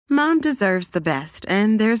Mom deserves the best,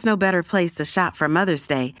 and there's no better place to shop for Mother's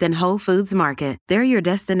Day than Whole Foods Market. They're your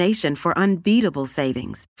destination for unbeatable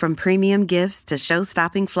savings, from premium gifts to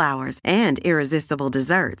show-stopping flowers and irresistible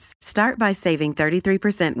desserts. Start by saving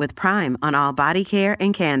 33% with Prime on all body care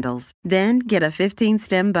and candles. Then get a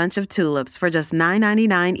 15-stem bunch of tulips for just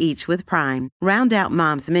 $9.99 each with Prime. Round out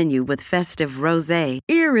Mom's menu with festive rosé,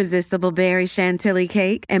 irresistible berry chantilly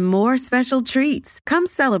cake, and more special treats. Come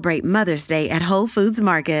celebrate Mother's Day at Whole Foods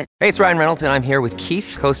Market. Hey, it's Ryan Reynolds, and I'm here with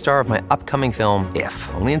Keith, co-star of my upcoming film, If,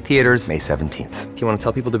 only in theaters May 17th. Do you want to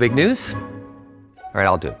tell people the big news? All right,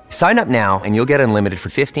 I'll do it. Sign up now and you'll get unlimited for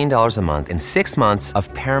 $15 a month and 6 months of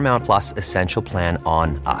Paramount Plus Essential Plan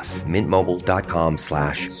on us.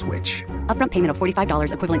 MintMobile.com/switch. Upfront payment of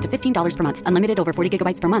 $45 equivalent to $15 per month. Unlimited over 40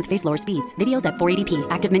 gigabytes per month. Face lower speeds. Videos at 480p.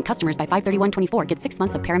 Active Mint customers by 531.24 get 6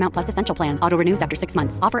 months of Paramount Plus Essential Plan. Auto renews after 6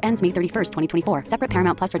 months. Offer ends May 31st, 2024. Separate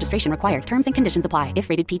Paramount Plus registration required. Terms and conditions apply if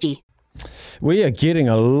rated PG. We are getting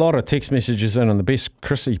a lot of text messages in on the best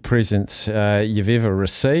Chrissy presents you've ever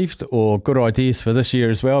received, or good ideas for this year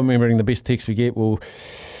as well. Remembering the best text we get will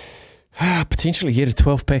potentially get a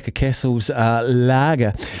 12-pack of Castle's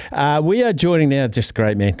lager. We are joining now, just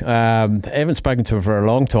great man. I haven't spoken to him for a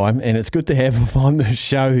long time, and it's good to have him on the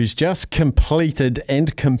show, who's just completed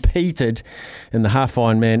and competed in the half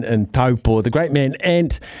Ironman in Taupo. The great man,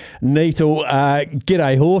 Ant Niterl.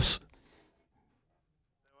 G'day, horse.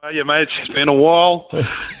 Yeah, mate, it's been a while.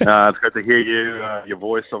 It's great to hear you, your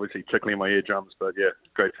voice obviously tickling my eardrums, but yeah,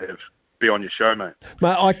 great to be on your show, mate.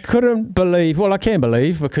 Mate, I couldn't believe, well, I can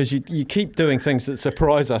believe, because you keep doing things that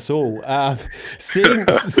surprise us all. Seeing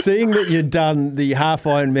that you'd done the half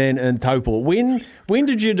Ironman in Taupo, when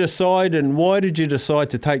did you decide, and why did you decide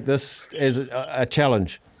to take this as a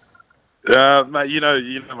challenge? Mate, you know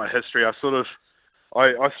my history. I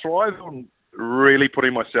thrive on really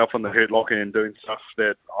putting myself in the hurt locker and doing stuff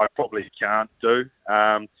that I probably can't do.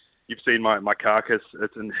 You've seen my carcass.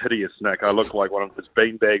 It's in hideous nick. I look like one of those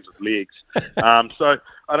bean bags with legs. So,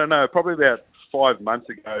 I don't know, probably about 5 months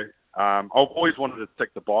ago, I've always wanted to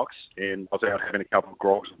tick the box, and I was out having a couple of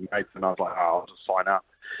grogs with mates, and I was like, I'll just sign up.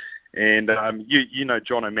 And you know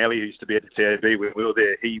John O'Malley, who used to be at the TAB when we were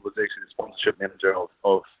there. He was actually the sponsorship manager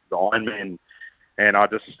of the Ironman. And I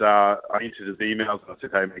just I entered his emails and I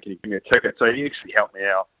said, hey, man, can you give me a ticket? So he actually helped me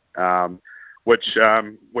out, which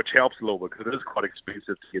helps a little bit because it is quite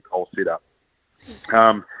expensive to get the whole setup.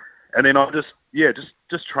 And then I just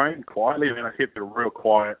trained quietly. I mean, I kept it real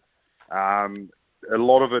quiet. A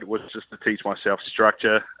lot of it was just to teach myself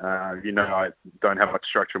structure. I don't have much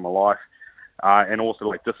structure in my life. And also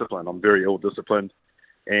like discipline. I'm very ill-disciplined.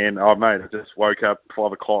 And I just woke up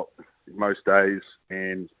 5 o'clock most days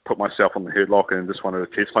and put myself on the hurt locker and just wanted to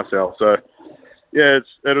test myself. So yeah,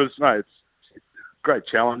 it's a great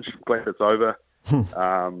challenge. I'm glad it's over.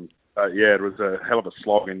 But yeah, it was a hell of a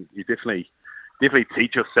slog, and you definitely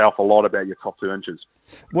teach yourself a lot about your top 2 inches.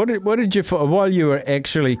 What did you, while you were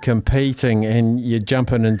actually competing and you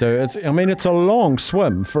jump in and do it? It's a long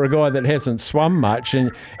swim for a guy that hasn't swum much,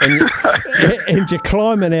 and you're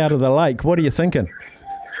climbing out of the lake. What are you thinking?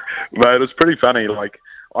 Mate, it was pretty funny. Like,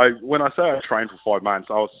 when I say I trained for 5 months,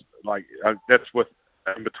 I was like, that's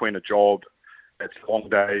in between a job. It's long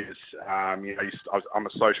days. I'm a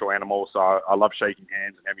social animal, so I love shaking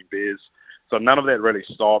hands and having beers. So none of that really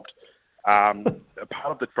stopped. A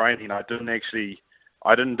part of the training, I didn't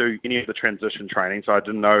do any of the transition training, so I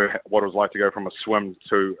didn't know what it was like to go from a swim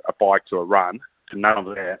to a bike to a run, to none of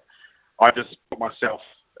that. I just put myself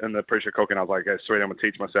in the pressure cooker, and I was like, okay, sweet, I'm going to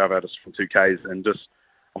teach myself how to swim 2Ks, and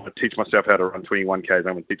I'm going to teach myself how to run 21Ks. I'm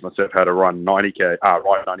going to teach myself how to run ride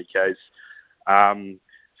 90Ks.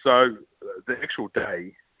 So the actual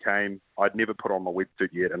day came, I'd never put on my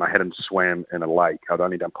wetsuit yet, and I hadn't swam in a lake. I'd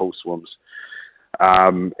only done pool swims.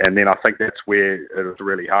 And then I think that's where it was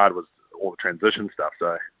really hard, was all the transition stuff.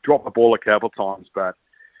 So dropped the ball a couple of times, but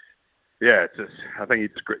yeah, I think you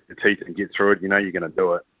just grit your teeth and get through it. You know you're going to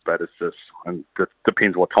do it, but it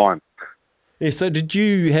depends what time. Yeah, so did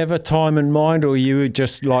you have a time in mind, or you were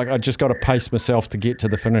just like, I just got to pace myself to get to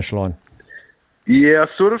the finish line? Yeah, I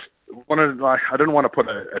sort of wanted, I didn't want to put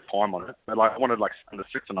a time on it, but I wanted under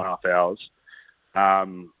 6.5 hours.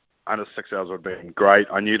 Under 6 hours would have been great.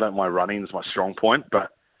 I knew that my running is my strong point,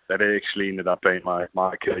 but that actually ended up being my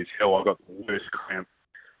Achilles heel. I got the worst cramp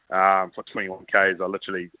for 21 Ks. I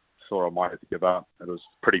literally thought I might have to give up. It was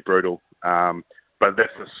pretty brutal. But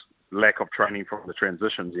that's just lack of training from the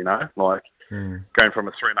transitions, going from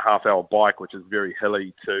a 3.5 hour bike, which is very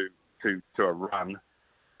hilly, to a run,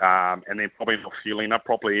 and then probably not fueling up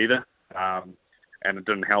properly either. And it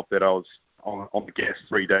didn't help that I on the gas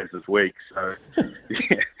 3 days this week. So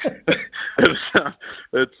yeah,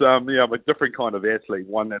 I'm a different kind of athlete,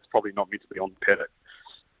 one that's probably not meant to be on the paddock.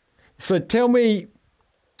 So tell me,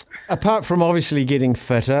 apart from obviously getting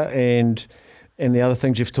fitter and the other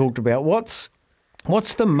things you've talked about, what's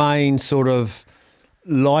the main sort of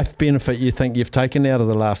life benefit you think you've taken out of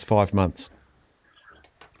the last 5 months?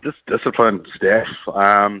 Just discipline, Staff.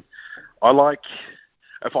 I like,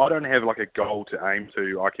 if I don't have like a goal to aim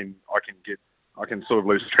to, I can sort of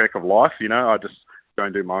lose track of life. I just go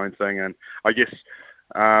and do my own thing, and I guess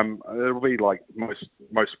it'll be like most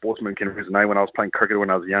sportsmen can resonate. When I was playing cricket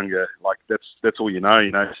when I was younger, like that's all you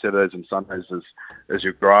know. Saturdays and Sundays is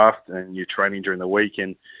your graft and your training during the week,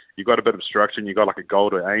 and you've got a bit of structure and you've got like a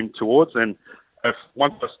goal to aim towards. And if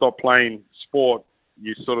once I stop playing sport,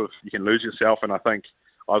 you can lose yourself, and I think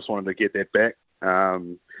I just wanted to get that back.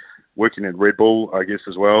 Working at Red Bull, I guess,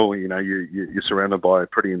 as well, you're surrounded by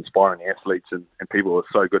pretty inspiring athletes and people who are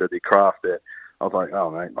so good at their craft that I was like, oh,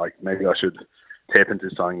 mate, like maybe I should tap into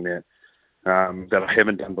something that I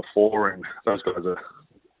haven't done before. And those guys are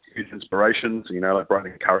huge inspirations. Like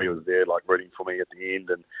Brian Curry was there, like rooting for me at the end,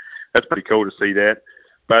 and that's pretty cool to see that.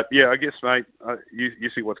 But yeah, I guess, mate, you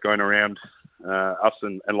see what's going around us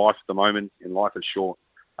in life at the moment, and life is short.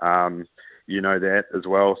 You know that as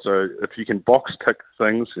well. So if you can box tick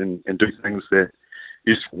things and do things that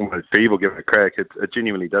you just want to achieve or give it a crack, it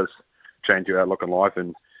genuinely does change your outlook on life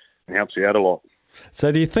and helps you out a lot.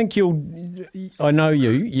 So do you think I know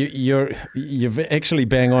you've actually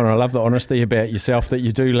bang on. I love the honesty about yourself, that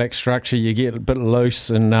you do lack structure. You get a bit loose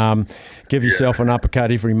and give yourself an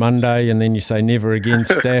uppercut every Monday, and then you say never again,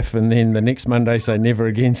 Staff, and then the next Monday say never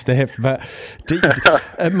again, Staff. But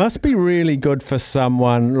it must be really good for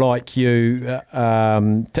someone like you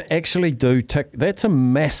to actually do tick. That's a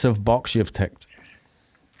massive box you've ticked.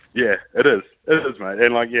 Yeah, it is. It is, mate.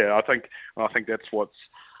 And I think that's what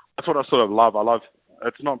I sort of love. I love,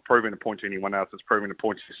 it's not proving a point to anyone else, it's proving a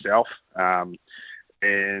point to yourself.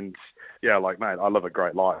 And yeah, like, mate, I live a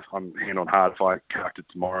great life. I'm hand on heart. If I conduct it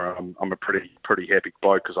tomorrow, I'm a pretty happy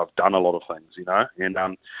bloke because I've done a lot of things,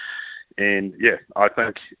 and yeah, I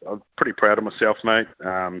think I'm pretty proud of myself, mate.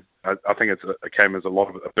 I think it came as a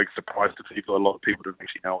big surprise to people. A lot of people didn't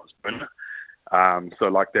actually know I was doing it. So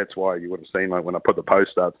like, that's why you would have seen, like, when I put the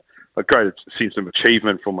post up, a great sense of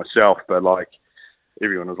achievement for myself, but like,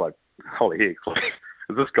 everyone was like, holy heck, like,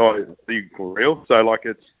 is this guy for real? So like,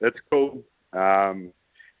 it's cool,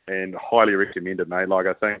 and highly recommended, mate. Like,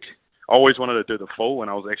 I think I always wanted to do the full, and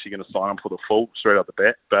I was actually going to sign up for the full straight out the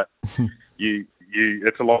bat, but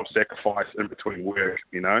it's a lot of sacrifice in between work,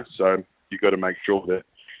 so you got to make sure that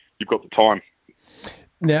you've got the time.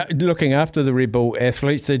 Now, looking after the Red Bull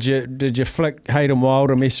athletes, did you flick Hayden Wild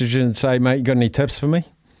a message and say, mate, you got any tips for me?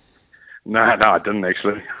 No, I didn't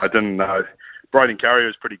actually. I didn't know. Brian Curry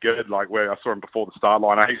was pretty good, like, where I saw him before the start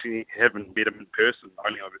line. I actually haven't met him in person,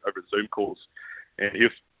 only over Zoom calls. And he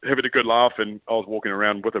was having a good laugh, and I was walking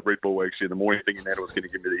around with a Red Bull actually in the morning thinking that it was going to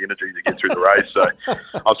give me the energy to get through the race. So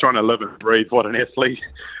I was trying to live and breathe what an athlete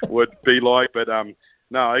would be like. But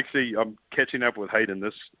no, actually, I'm catching up with Hayden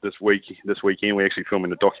this weekend. We're actually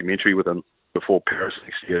filming a documentary with him before Paris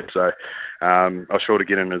next year. So I was sure to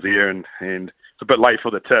get in his ear, and it's a bit late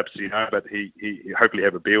for the tips, but he hopefully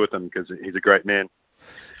have a beer with him because he's a great man.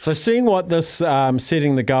 So seeing what this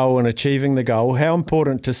setting the goal and achieving the goal, how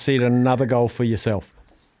important to set another goal for yourself?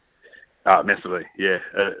 Massively, yeah.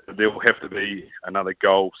 There will have to be another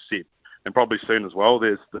goal set, and probably soon as well.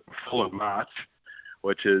 There's the full in March,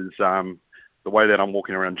 which is the way that I'm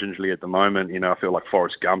walking around gingerly at the moment. I feel like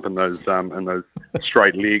Forrest Gump in those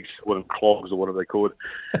straight legs with clogs or whatever they're called.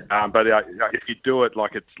 But if you do it,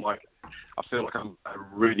 like, it's like, I feel like I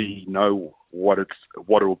really know what it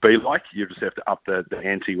will be like. You just have to up the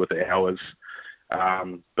ante with the hours.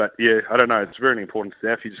 But yeah, I don't know. It's really important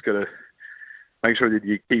stuff. You just got to make sure that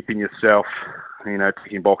you're keeping yourself,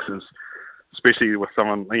 ticking boxes, especially with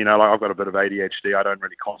someone, like, I've got a bit of ADHD. I don't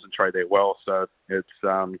really concentrate that well. So it's,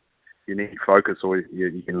 you need focus, or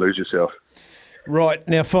you can lose yourself. Right.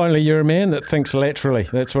 Now, finally, you're a man that thinks laterally.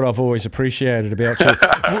 That's what I've always appreciated about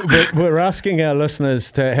you. We're asking our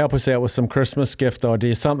listeners to help us out with some Christmas gift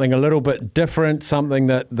ideas, something a little bit different, something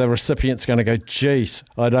that the recipient's going to go, geez,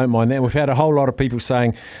 I don't mind that. We've had a whole lot of people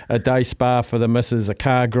saying a day spa for the missus, a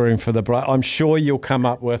car groom for the bride. I'm sure you'll come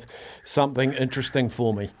up with something interesting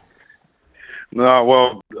for me. No,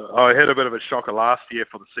 well, I had a bit of a shocker last year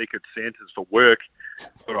for the Secret Santas for work.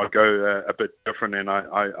 Thought I'd go a bit different, and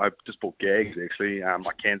I just bought gags, actually,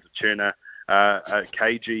 my cans of tuna, a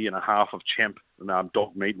kg and a half of champ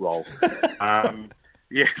dog meat roll.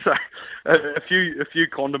 Yeah, so a few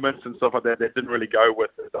condiments and stuff like that didn't really go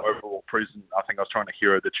with the overall present. I think I was trying to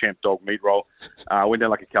hero the champ dog meat roll. Went down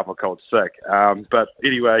like a couple of cold sick. But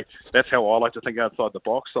anyway, that's how I like to think outside the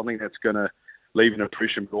box. Something that's going to leave an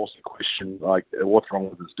impression, but also question like what's wrong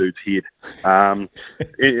with this dude's head.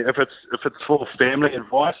 If it's for family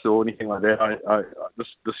advice or anything like that,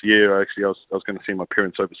 this year actually I was going to send my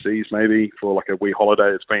parents overseas maybe for like a wee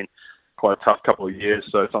holiday. It's been quite a tough couple of years,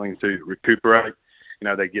 so something to recuperate.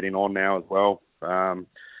 They're getting on now as well.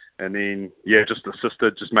 And then, just the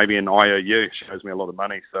sister, just maybe an IOU. She owes me a lot of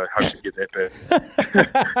money, so hope to get that back.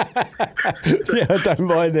 Yeah, I don't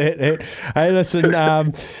mind that. Hey, listen,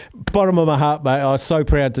 bottom of my heart, mate, I was so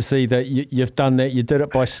proud to see that you've done that. You did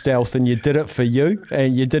it by stealth and you did it for you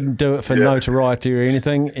and you didn't do it for notoriety or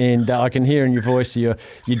anything. And I can hear in your voice you're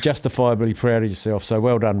justifiably proud of yourself. So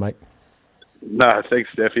well done, mate. No,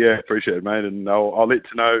 thanks, Staffy. I appreciate it, mate. And I'll let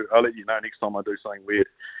you know next time I do something weird.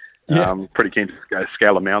 Yeah. Pretty keen to go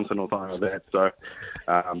scale a mountain or something like that. So,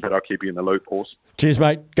 but I'll keep you in the loop, horse. Cheers,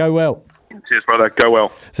 mate. Go well. Cheers, brother. Go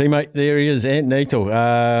well. See, mate, there he is, Ant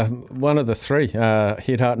Niterl, one of the three,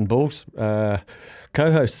 Head, Heart and Balls,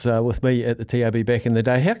 co-hosts with me at the TRB back in the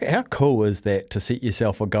day. How cool is that to set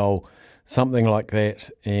yourself a goal, something like that,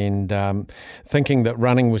 and thinking that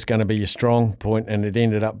running was going to be your strong point, and it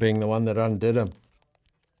ended up being the one that undid him.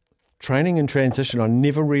 Training and transition, I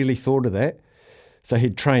never really thought of that. So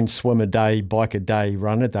he'd trained swim a day, bike a day,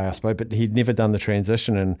 run a day, I suppose, but he'd never done the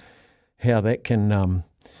transition and how that can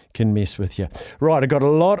mess with you. Right, I got a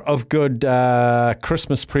lot of good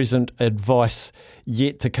Christmas present advice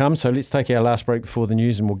yet to come, so let's take our last break before the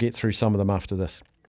news and we'll get through some of them after this.